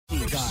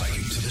go.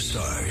 Psychic to the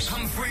stars.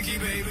 I'm freaky,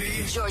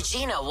 baby.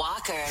 Georgina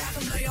Walker.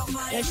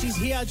 Yeah, she's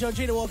here,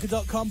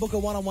 GeorginaWalker.com. Book a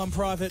one-on-one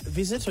private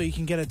visit, or you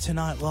can get it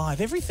tonight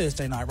live. Every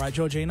Thursday night, right,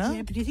 Georgina?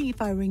 Yeah, but do you think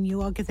if I ring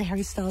you, I'll get the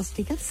Harry Styles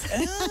tickets?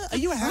 Are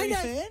you a Harry I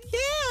fan? know. Yeah,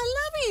 I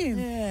love him.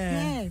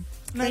 Yeah.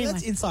 No, Anyway.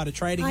 that's insider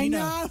trading. I You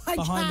know, I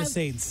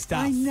behind-the-scenes can't.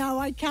 stuff. I know,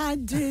 I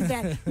can't do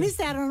that. Miss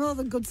out on all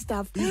the good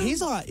stuff.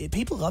 He's like,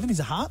 people love him. He's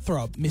a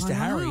heartthrob, Mr. I know,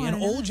 Harry, and I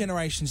know. all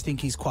generations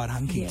think he's quite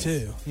hunky Yes.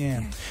 too.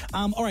 Yeah.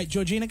 All right,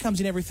 Georgina comes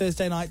in every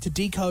Thursday night to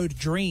decode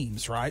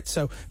dreams, right?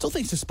 So it's all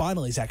thanks to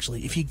Spinalese,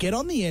 actually. If you get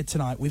on the air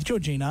tonight with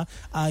Georgina,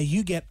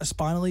 you get a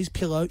Spinalese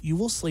pillow. You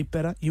will sleep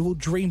better. You will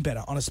dream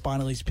better on a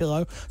Spinalese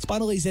pillow.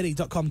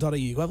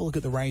 Spinaleseeddie.com.au. Go have a look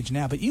at the range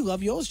now. But you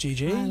love yours,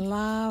 Gigi. I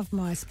love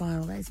my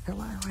Spinalese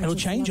pillow. It'll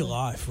change your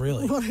life,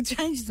 really. Well, it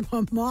changed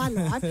my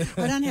life.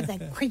 I don't have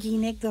that creaky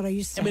neck that I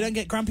used to And we have. don't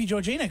get grumpy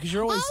Georgina because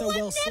you're always so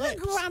well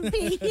I'm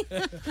never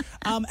slept.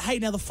 grumpy. Hey,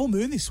 now the full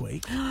moon this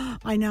week.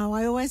 I know.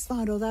 I always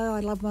find, although I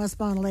love my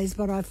Spinalese,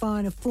 but I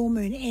find a full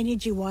moon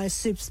energy-wise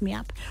soups me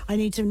up. I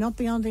need to not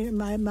be on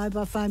my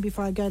mobile phone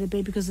before I go to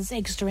bed because it's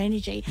extra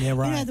energy. Yeah,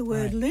 right, You know, the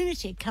word right.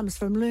 lunatic comes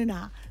from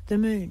lunar, the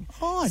moon.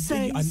 Oh,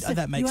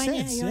 that makes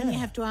sense. You only yeah.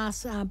 have to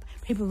ask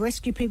people,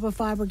 rescue people,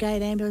 fire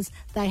brigade, ambulance.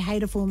 They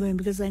hate a full moon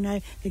because they know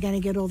they're going to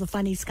get all the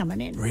funnies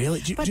coming in.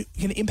 Really? But-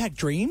 Can it impact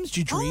dreams?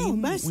 Do you dream? Oh,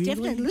 most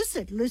weirdly?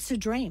 definitely. Lucid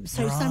dreams.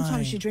 So Right.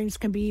 sometimes your dreams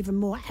can be even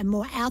more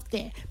out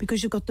there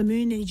because you've got the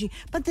moon energy.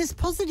 But there's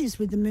positives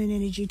with the moon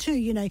energy too.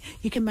 You know,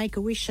 you can make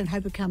a wish and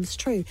hope it comes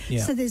true.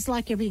 Yeah. So there's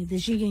like everything.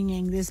 There's yin and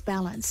yang, there's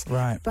balance.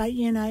 Right. But,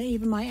 you know,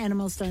 even my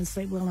animals don't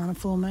sleep well on a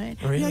full moon.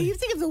 Really? You know, you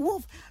think of the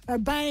wolf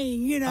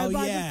baying, you know, Oh,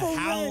 by yeah, the full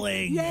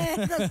howling. moon.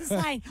 Yeah, that's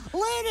the saying.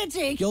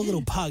 Lunatic. Your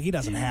little pug, he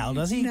doesn't howl,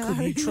 does he? No,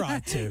 Couldn't you try no,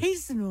 to? He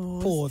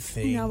snores. Poor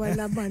thing. No, I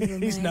love my little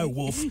He's man. no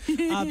wolf.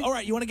 All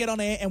right, you want to get on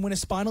air and win a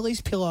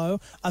Spinalese pillow?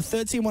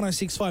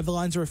 131065. The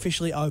lines are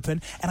officially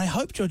open, and I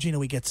hope, Georgina,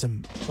 we get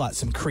some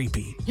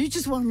creepy. You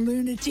just want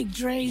lunatic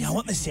dreams. Yeah, I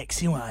want the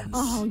sexy ones.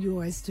 Oh, you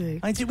always do.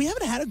 We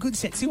haven't had a good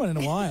sexy one in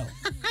a while.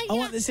 I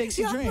want the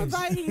sexy You're dreams.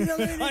 promoting the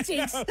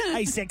lunatics.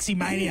 Hey, sexy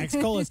maniacs,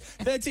 call us.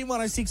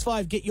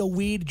 131065. Get your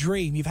weird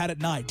dream you've had at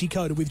night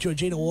decoded with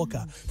Georgina Walker.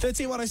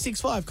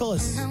 131065. Call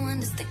us.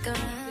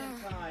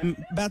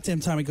 About damn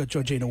time we got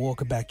Georgina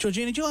Walker back.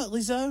 Georgina, do you like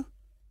Lizzo?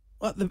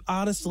 What, the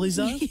artist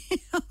Lizzo?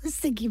 I was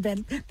thinking about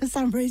it for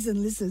some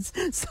reason, lizards.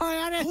 Sorry,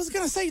 I I don't. was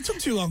going to say, it took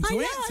too long to I know,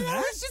 answer I that.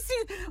 was just.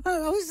 I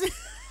was.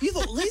 You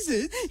thought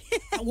lizards?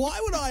 Why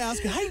would I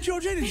ask, hey,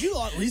 Georgina, do you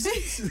like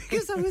lizards?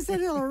 Because I was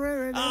at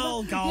Uluru.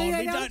 Oh, God,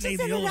 we don't need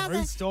the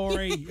Uluru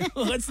story.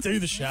 Let's do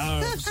the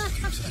show.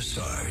 Psychic to the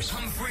stars.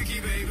 I'm freaky,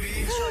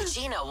 baby.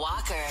 Georgina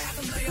Walker.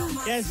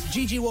 Yes,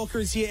 Gigi Walker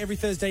is here every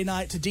Thursday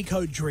night to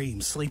decode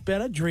dreams. Sleep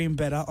better, dream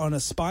better on a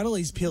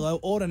Spinalese pillow.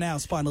 Order now,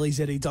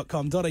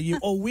 spinaleseeddie.com.au,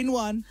 or win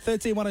one,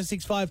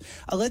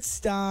 131065. Let's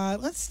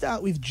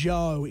start with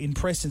Joe in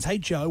Preston's. Hey,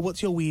 Joe,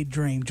 what's your weird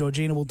dream?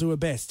 Georgina will do her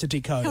best to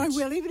decode I it.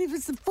 will, even if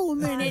it's the full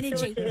moon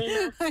energy.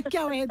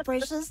 Go ahead,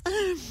 precious.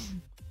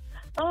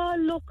 Oh,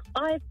 look,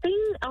 I've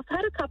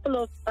had a couple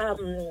of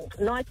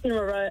nights in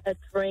a row a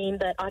dream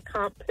that I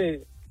can't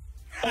poo.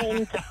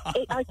 And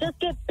I just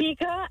get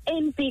bigger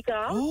and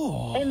bigger.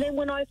 Oh. And then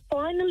when I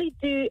finally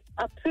do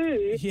a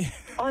poo, Yeah.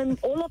 I'm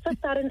all of a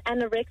sudden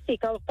anorexic.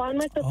 I find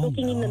myself Oh,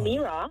 looking in the no.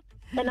 mirror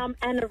and I'm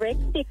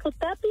anorexic. Could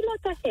that be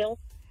like a health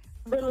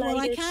related? Well,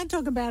 I can't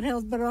talk about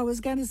health, but I was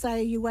going to say,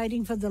 are you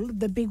waiting for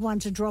the big one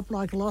to drop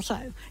like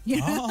Lotto? You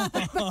know?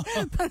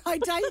 but I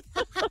don't.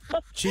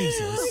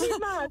 Jesus. Pretty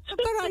much.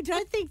 But I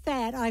don't think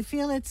that. I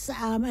feel it's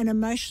an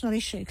emotional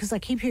issue because I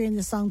keep hearing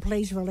the song,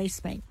 Please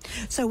Release Me.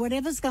 So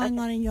whatever's going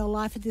on in your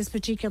life at this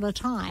particular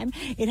time,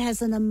 it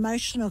has an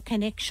emotional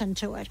connection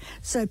to it.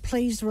 So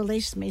please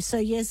release me. So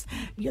yes,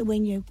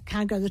 when you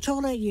can't go to the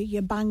toilet,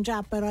 you're bunged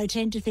up, but I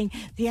tend to think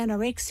the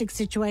anorexic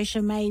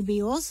situation may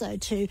be also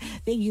too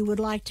that you would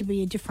like to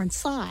be a different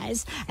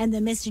size, and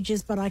the message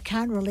is, but I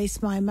can't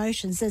release my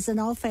emotions. There's an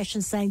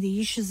old-fashioned saying, the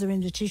issues are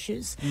in the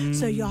tissues.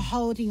 So you're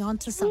holding on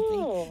to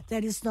something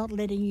that is not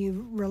letting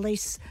you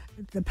release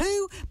the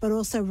poo, but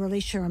also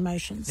release your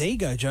emotions. There you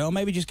go, Joe. Or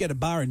maybe just get a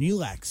bar of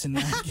Nulax and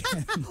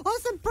Or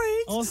some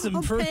prunes. or some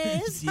or prunes.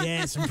 pears.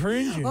 Yeah, some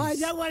prune juice. I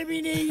don't want to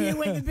be near you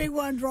when the big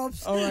one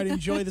drops. All right,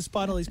 enjoy the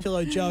Spinalese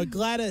pillow, Joe.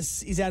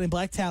 Gladys is out in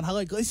Blacktown.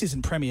 Hello, this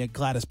isn't Premier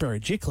Gladys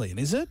Berejiklian,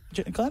 is it?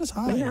 Gladys,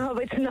 hi. No,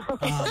 it's not.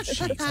 Oh,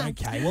 shit.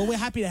 Okay. Well, we're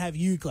happy to have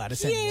you,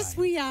 Gladys, anyway. Yes,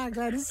 we are,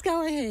 Gladys.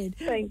 Go ahead.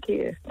 Thank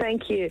you.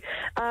 Thank you.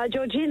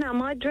 Georgina,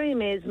 my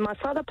dream is my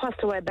father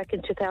passed away back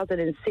in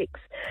 2006,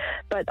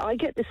 but I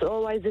get this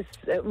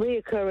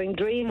reoccurring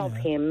dream of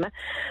him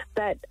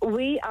that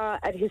we are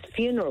at his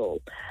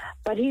funeral,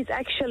 but he's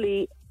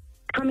actually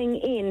coming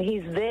in.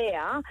 He's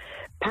there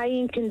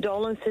paying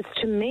condolences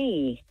to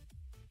me.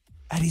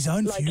 At his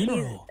own Like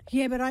funeral.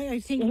 Yeah, but I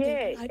think...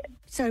 Yeah.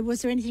 So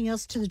was there anything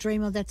else to the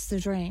dream, or that's the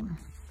dream?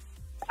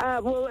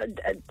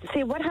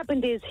 See, what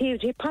happened is he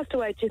passed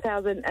away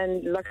 2000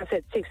 and, like I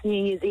said, 6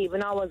 New Year's Eve,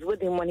 and I was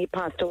with him when he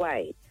passed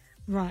away.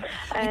 Right.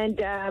 And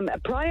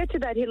prior to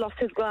that, he lost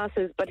his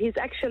glasses, but he's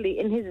actually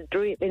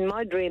in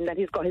my dream, that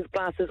he's got his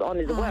glasses on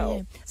as well.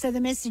 Yeah. So the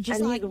message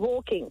is And he's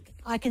walking.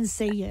 I can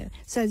see you.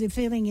 So the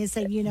feeling is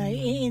that, you know,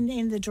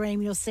 in the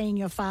dream you're seeing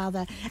your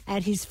father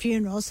at his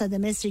funeral. So the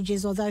message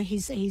is, although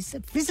his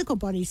physical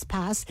body's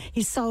passed,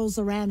 his soul's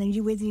around, and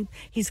you with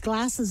his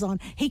glasses on,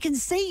 he can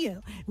see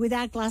you.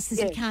 Without glasses,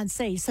 he can't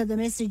see. So the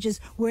message is,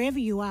 wherever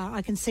you are,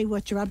 I can see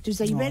what you're up to.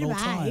 So you better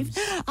behave.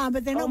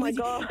 But they're not with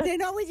you. They're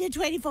not with you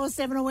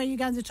 24/7 or where you're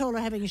going to the toilet or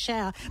having a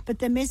shower. But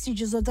the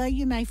message is, although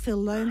you may feel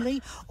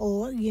lonely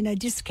or, you know,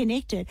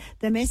 disconnected,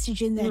 the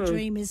message in that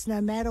dream is,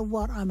 no matter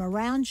what, I'm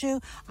around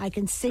you. I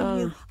can see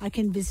you. I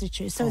can visit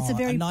you. So it's a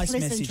very nice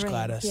pleasant message, dream.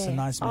 Gladys. Yeah. A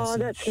nice message. Oh,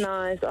 that's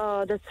nice.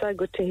 Oh, that's so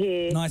good to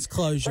hear. Nice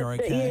closure,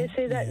 But okay? Yeah,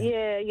 see that?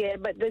 Yeah.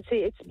 But see,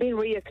 it's been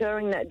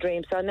reoccurring, that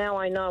dream, so now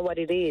I know what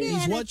it is.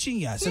 He's watching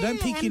you, so don't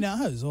pick your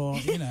nose or,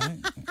 you know,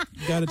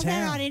 go to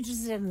They're not town.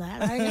 interested in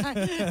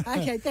that.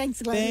 Okay,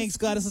 thanks, Gladys. Thanks,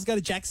 Gladys. Let's go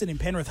to Jackson in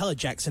Penrith. Hello,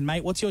 Jackson,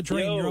 mate. What's your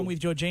dream? Yo. You're on with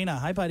Georgina.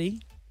 Hi,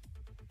 buddy.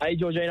 Hey,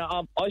 Georgina.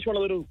 I just want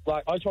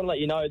to let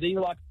you know, these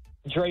are like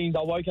dreams.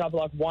 I woke up at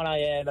like 1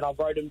 a.m. and I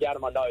wrote them down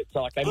in my notes.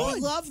 So like, they Oh, I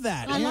might- love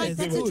that. I Yeah, like it's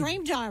that's a good.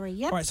 dream diary.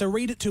 Yep. All right, so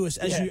read it to us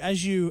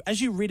as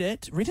you read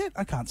it. Read it?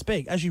 I can't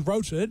speak. As you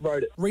wrote it.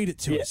 Read it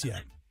to us. Yeah.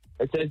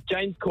 It says,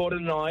 James Corden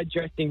and I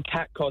dressed in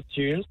cat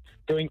costumes,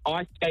 doing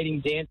ice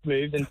skating dance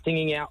moves and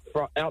singing out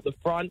the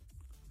front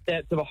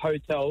steps of a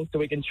hotel so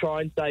we can try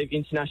and save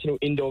international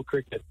indoor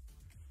cricket.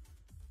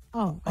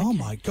 Oh, Oh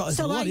my God, there's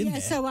a lot in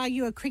there. So are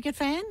you a cricket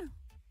fan?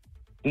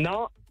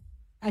 No,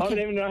 I don't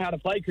even know how to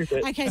play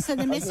cricket. Okay, so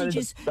the I was message gonna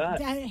is do that.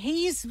 that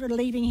he is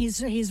leaving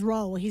his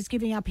role. He's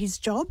giving up his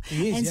job,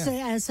 He is, and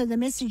yeah. so the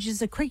message is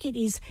the cricket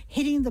is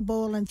hitting the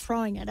ball and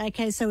throwing it.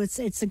 Okay, so it's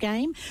a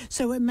game.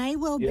 So it may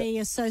well be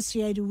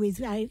associated with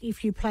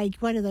if you play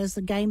one of those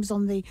games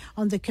on the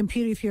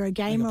computer. If you're a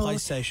gamer,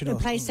 PlayStation or or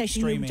PlayStation,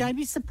 streaming. don't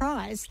be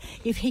surprised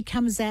if he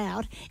comes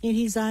out in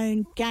his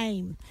own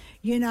game.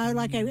 You know,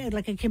 like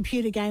a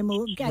computer game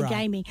or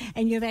gaming,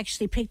 and you've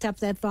actually picked up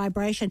that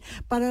vibration.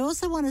 But I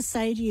also want to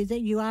say to you that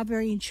you are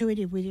very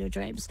intuitive with your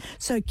dreams.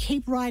 So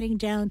keep writing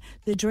down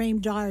the dream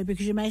diary,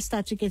 because you may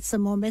start to get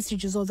some more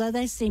messages. Although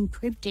they seem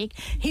cryptic,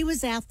 he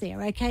was out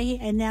there, okay,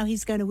 and now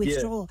he's going to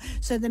withdraw.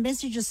 So the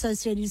message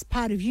associated is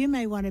part of you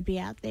may want to be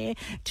out there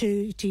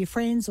to your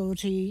friends or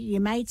to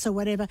your mates or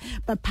whatever.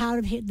 But part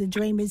of the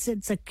dream is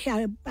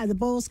the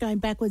ball's going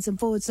backwards and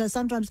forwards. So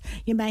sometimes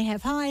you may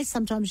have highs,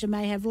 sometimes you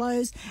may have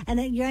lows.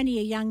 And you're only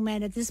a young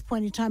man at this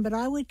point in time, but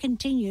I would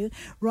continue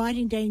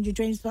writing down your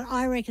dreams. But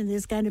I reckon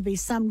there's going to be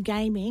some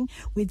gaming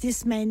with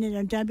this man,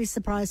 and don't be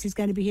surprised he's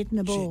going to be hitting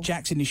the ball.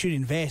 Jackson, you should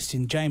invest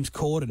in James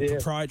Corden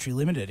Proprietary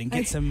Limited and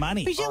get some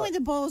money. But you know when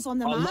the ball's on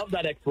the I mark? love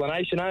that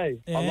explanation, eh?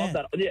 Yeah. I love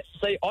that. Yeah,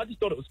 see, I just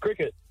thought it was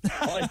cricket.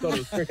 I just thought it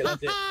was cricket,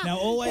 that's it. Now,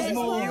 always That's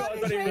more. what I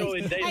got it real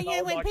in deep. And, I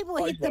was when like, people I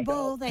hit just the went,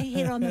 ball, they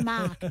hit on the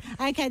mark.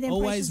 Okay, then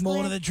Always Precious more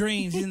Claire. to the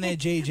dreams, isn't there,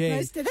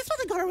 GG? That's what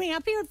they've got to ring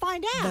up here and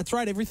find out. That's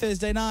right, every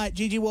Thursday night.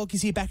 Gigi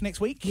Walker's here back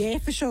next week. Yeah,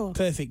 for sure.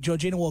 Perfect.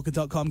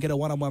 GeorginaWalker.com, get a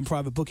one-on-one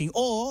private booking.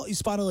 Or your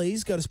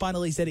Spinalese, go to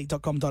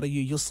spinalesedetic.com.au.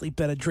 You'll sleep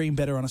better, dream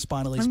better on a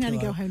Spinalese I'm pillow. going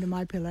to go home to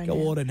my pillow Go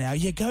now. order now.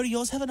 Yeah, go to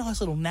yours. Have a nice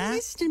little nap.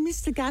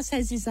 Mr. Gus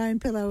has his own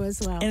pillow as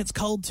well. And it's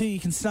cold too. You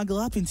can snuggle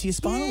up into your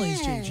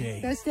Spinalese, yeah,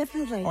 GG. That's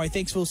definitely. All right,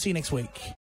 thanks. We'll see you next week.